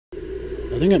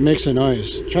I think it makes a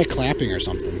noise. Try clapping or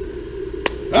something.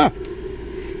 Ah!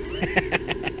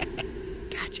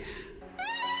 Gotcha.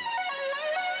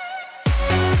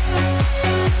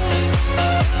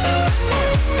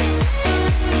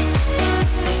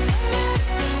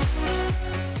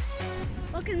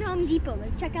 Welcome to Home Depot.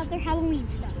 Let's check out their Halloween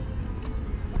stuff.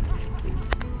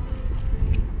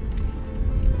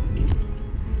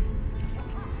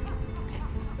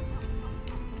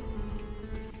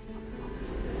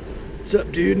 What's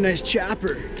up, dude? Nice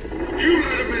chopper. You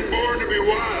might have been born to be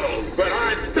wild, but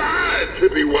I died to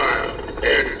be wild,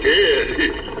 and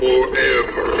dead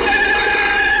forever.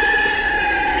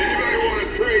 Anybody want to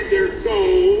trade their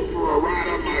soul for a ride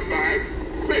on my bike?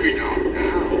 Maybe not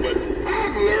now, but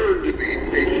I've learned to be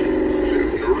patient.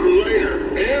 Sooner or later,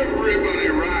 everybody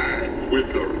rides with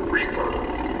the Reaper.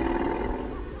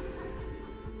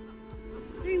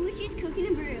 Three witches cooking a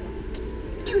brew.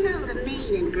 You know the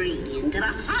main ingredient of a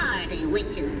hearty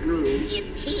witch's brew is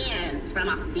tears from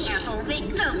a fearful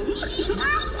victim.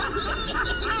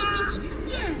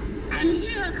 Yes, and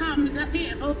here comes the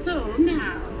fearful soul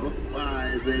now.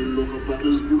 Why, they look about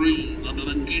as green under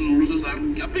the gills as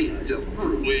that guppy I just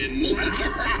threw in.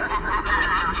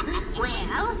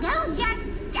 Well, don't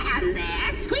just stand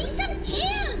there. Squeeze some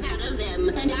tears out of them,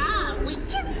 and our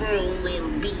witch's brew will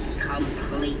be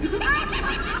complete.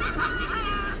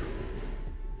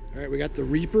 All right, we got the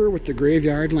Reaper with the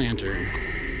graveyard lantern.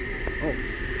 Oh.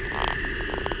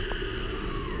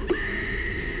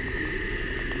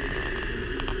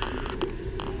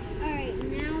 All right,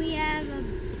 now we have a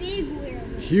big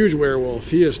werewolf. Huge werewolf.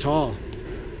 He is tall.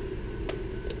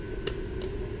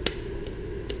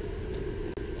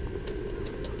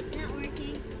 Not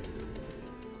working.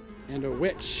 And a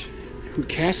witch who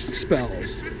casts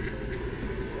spells.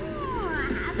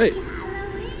 Oh, Hey.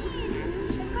 Halloween.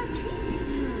 Trick or treat with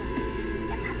you.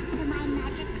 Step up to my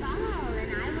magic ball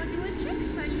and I will do a trick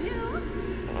for you.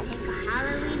 Take a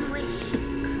Halloween wish.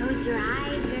 Close your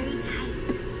eyes very tight.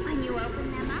 When you open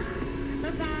them up,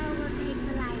 the bell will take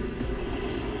the light.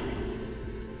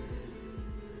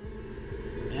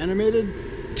 Animated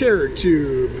terror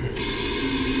tube.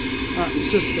 It's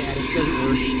just static. Doesn't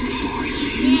work. Yeah,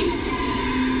 it doesn't.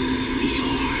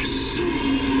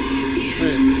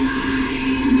 Hey.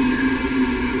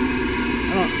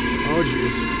 Oh,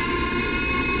 jeez.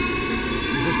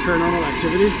 Is this paranormal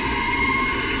activity?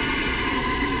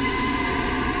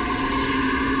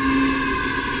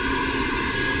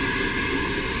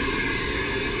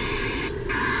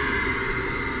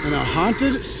 And a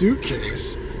haunted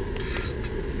suitcase.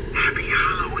 Happy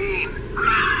Halloween.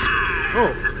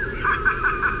 Oh.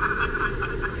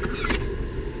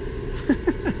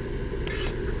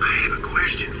 I have a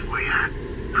question for you.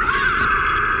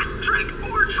 Trick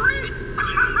or treat.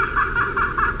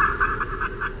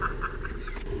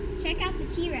 Check out the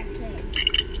T-Rex there.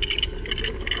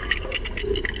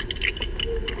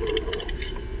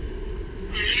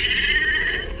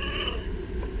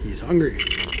 He's hungry.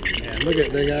 And look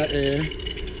at, they got a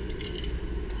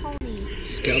Pony.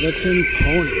 skeleton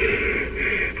pony.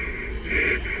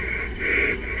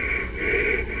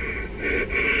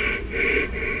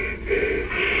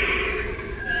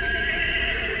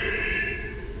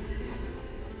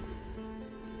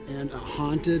 And a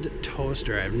haunted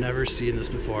toaster. I've never seen this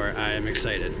before. I am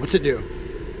excited. What's it do?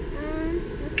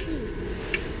 Let's see.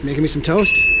 Making me some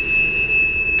toast?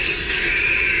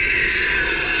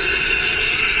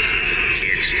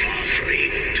 It's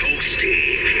awfully toasty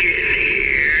in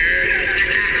here.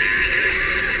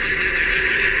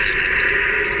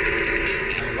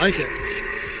 I like it.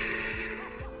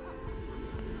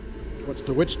 What's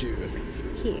the witch do?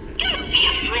 Here. Don't be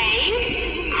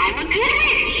afraid. I'm a good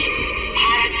witch.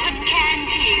 Have good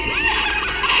candy.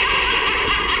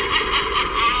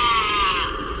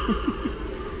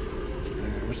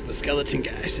 What's the skeleton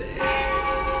guy say?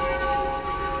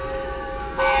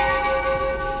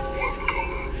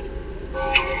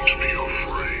 Don't be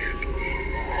afraid.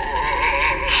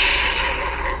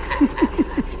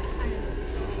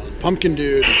 Pumpkin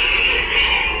dude.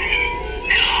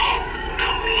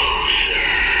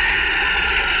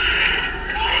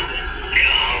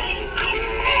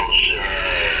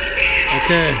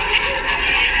 Okay.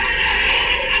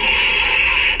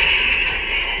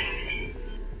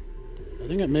 I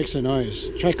think it makes a noise.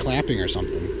 Try clapping or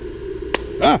something.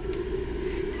 Ah!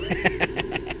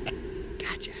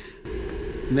 Gotcha.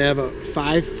 And they have a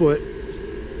 5-foot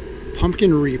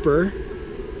pumpkin reaper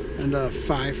and a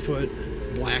 5-foot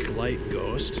black light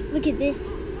ghost. Look at this.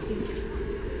 Too.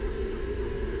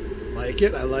 Like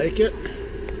it, I like it.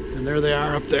 And there they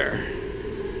are up there.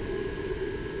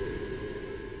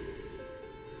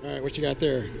 All right, what you got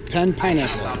there? Pen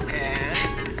pineapple.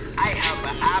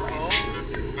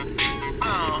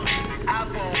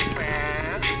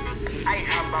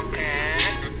 pumpkin.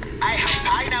 I have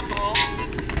pineapple.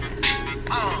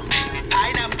 Oh,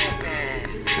 pineapple man.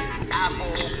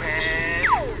 Apple man.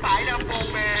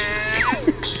 Pineapple man.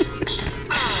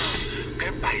 Oh,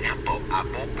 good pineapple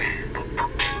apple man.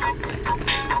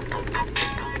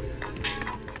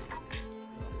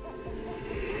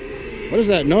 What is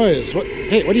that noise? What?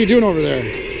 Hey, what are you doing over there?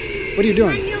 What are you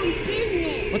doing? Mind your own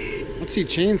business. What's he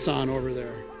chainsawing over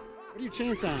there? What are you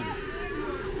chainsawing?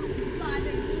 Won't bother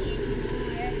me anymore.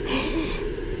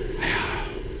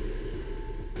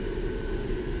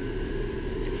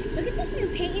 Look at this new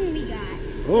painting we got.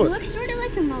 Oh. It looks sort of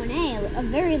like a Monet, a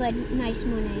very nice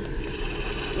Monet.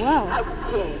 Whoa.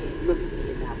 Okay, look at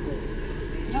me that way.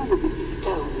 You will be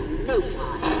stoned in no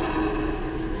time.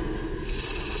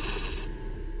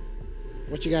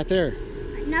 What you got there?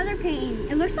 Another painting.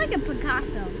 It looks like a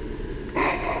Picasso.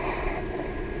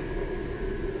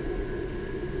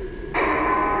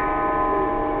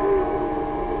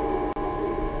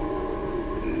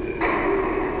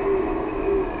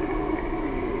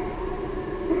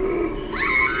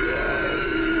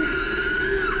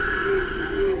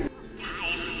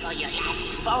 Time for your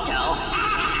last photo.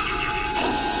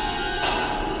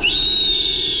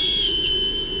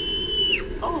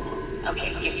 Oh, okay,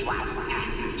 just one.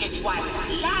 Just one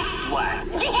last one.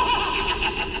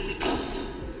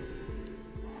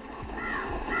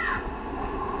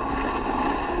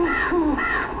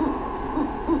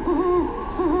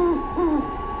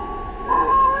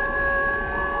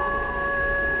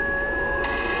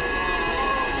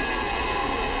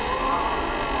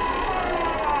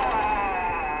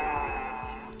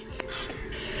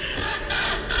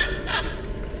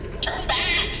 Turn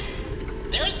back!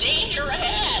 There's danger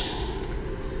ahead!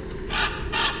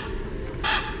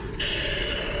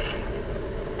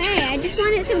 Hey, I just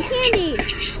wanted some candy.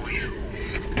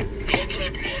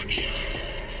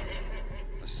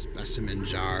 A specimen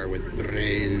jar with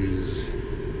brains.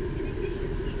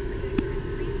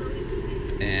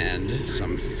 And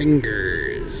some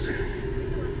fingers.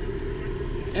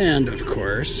 And of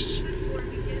course,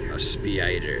 a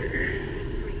spider.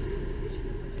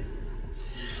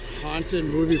 Haunted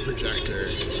movie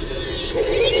projector. Dad,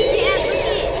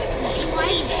 look at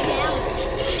blood gel.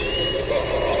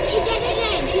 Hey, Dad,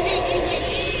 do this,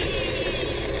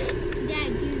 Dad,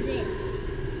 do this.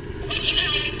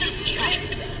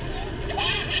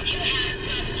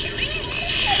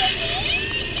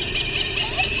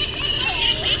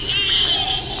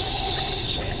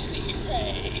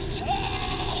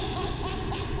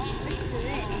 What's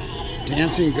this?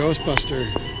 Dancing Ghostbuster.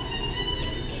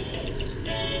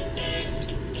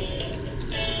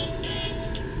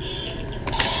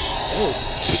 Oh.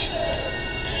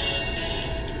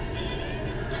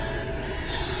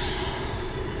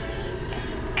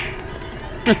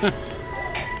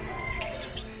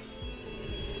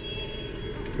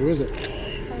 Who is it?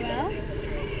 Hello?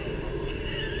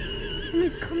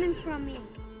 Someone's coming from me.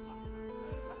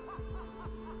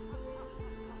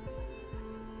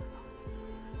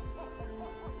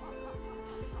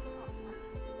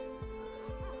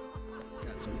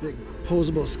 Got some big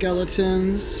posable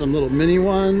skeletons, some little mini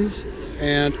ones,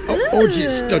 and oh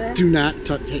geez, do not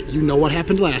touch. Hey, you know what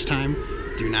happened last time.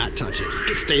 Do not touch it.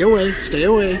 Stay away. Stay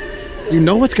away. You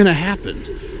know what's gonna happen.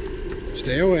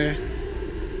 Stay away.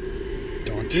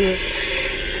 Don't do it.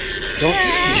 Don't do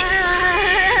it.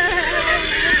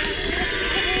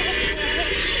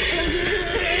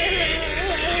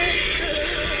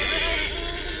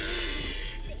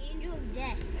 The angel of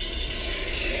death.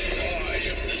 I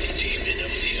am the demon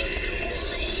of the underworld.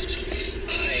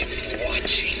 I'm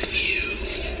watching you.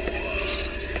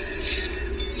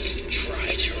 Try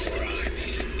to run.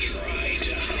 Try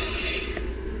to hide.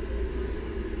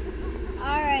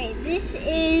 Alright, this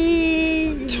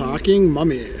is... Talking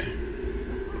mummy.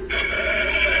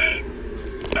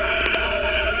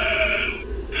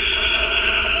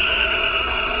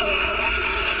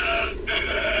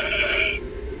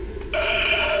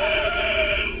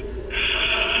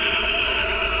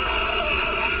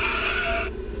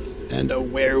 And a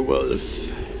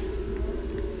werewolf.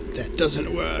 That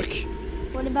doesn't work.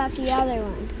 What about the other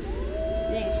one?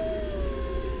 There.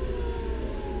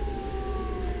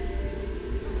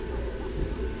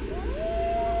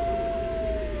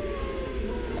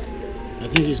 I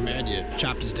think he's mad you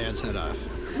chopped his dad's head off.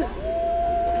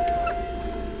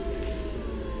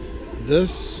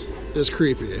 This is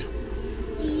creepy.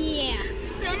 Yeah.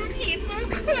 Some people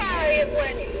cry at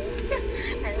weddings,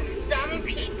 and some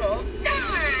people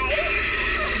die.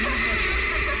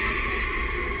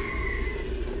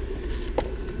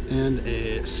 And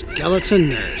a skeleton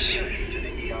nurse.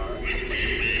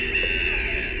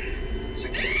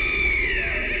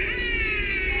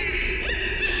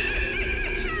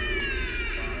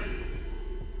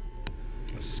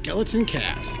 skeleton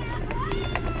cat.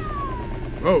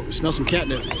 Whoa, smell some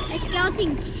catnip. A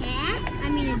skeleton cat? I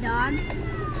mean a dog.